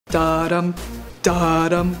Da-dum,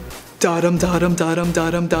 da-dum. Da-dum, da-dum, da-dum,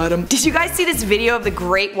 da-dum, da-dum. Did you guys see this video of the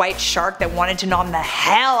great white shark that wanted to nom the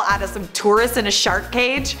hell out of some tourists in a shark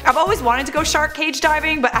cage? I've always wanted to go shark cage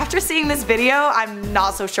diving, but after seeing this video, I'm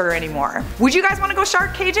not so sure anymore. Would you guys want to go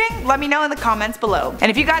shark caging? Let me know in the comments below. And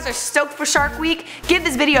if you guys are stoked for Shark Week, give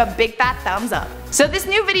this video a big fat thumbs up. So this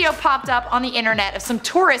new video popped up on the internet of some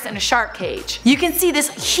tourists in a shark cage. You can see this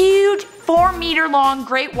huge 4-meter long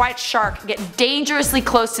great white shark get dangerously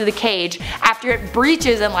close to the cage after it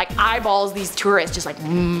breaches and like eyeballs these tourists, just like,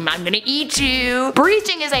 I'm gonna eat you.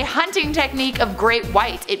 Breaching is a hunting technique of great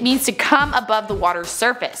whites. It means to come above the water's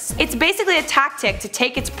surface. It's basically a tactic to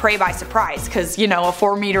take its prey by surprise, cause you know, a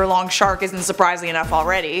 4-meter long shark isn't surprising enough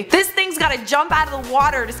already. This thing's gotta jump out of the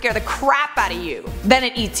water to scare the crap out of you. Then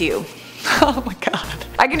it eats you. Oh my god.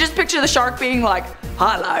 I can just picture the shark being like,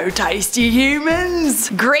 hello tasty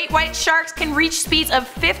humans. Great white sharks can reach speeds of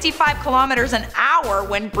 55 kilometers an hour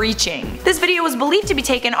when breaching. This video was believed to be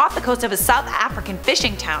taken off the coast of a South African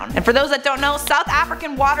fishing town. And for those that don't know, South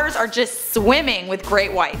African waters are just swimming with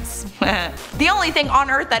great whites. The only thing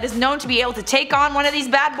on earth that is known to be able to take on one of these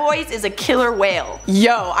bad boys is a killer whale.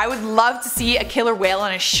 Yo, I would love to see a killer whale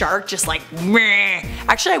and a shark just like meh.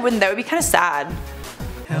 Actually I wouldn't, that would be kinda sad.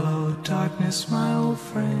 Hello darkness, my old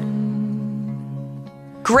friend.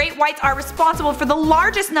 Great whites are responsible for the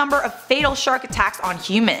largest number of fatal shark attacks on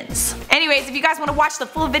humans. Anyways, if you guys want to watch the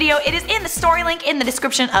full video, it is in the story link in the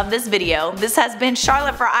description of this video. This has been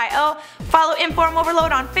Charlotte for IO. Follow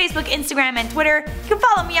InformOverload on Facebook, Instagram, and Twitter. You can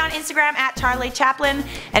follow me on Instagram at Charlie Chaplin.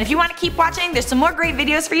 And if you want to keep watching, there's some more great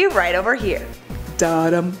videos for you right over here.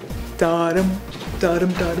 Da-dum, da-dum,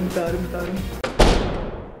 da-dum, da-dum, da-dum, da-dum.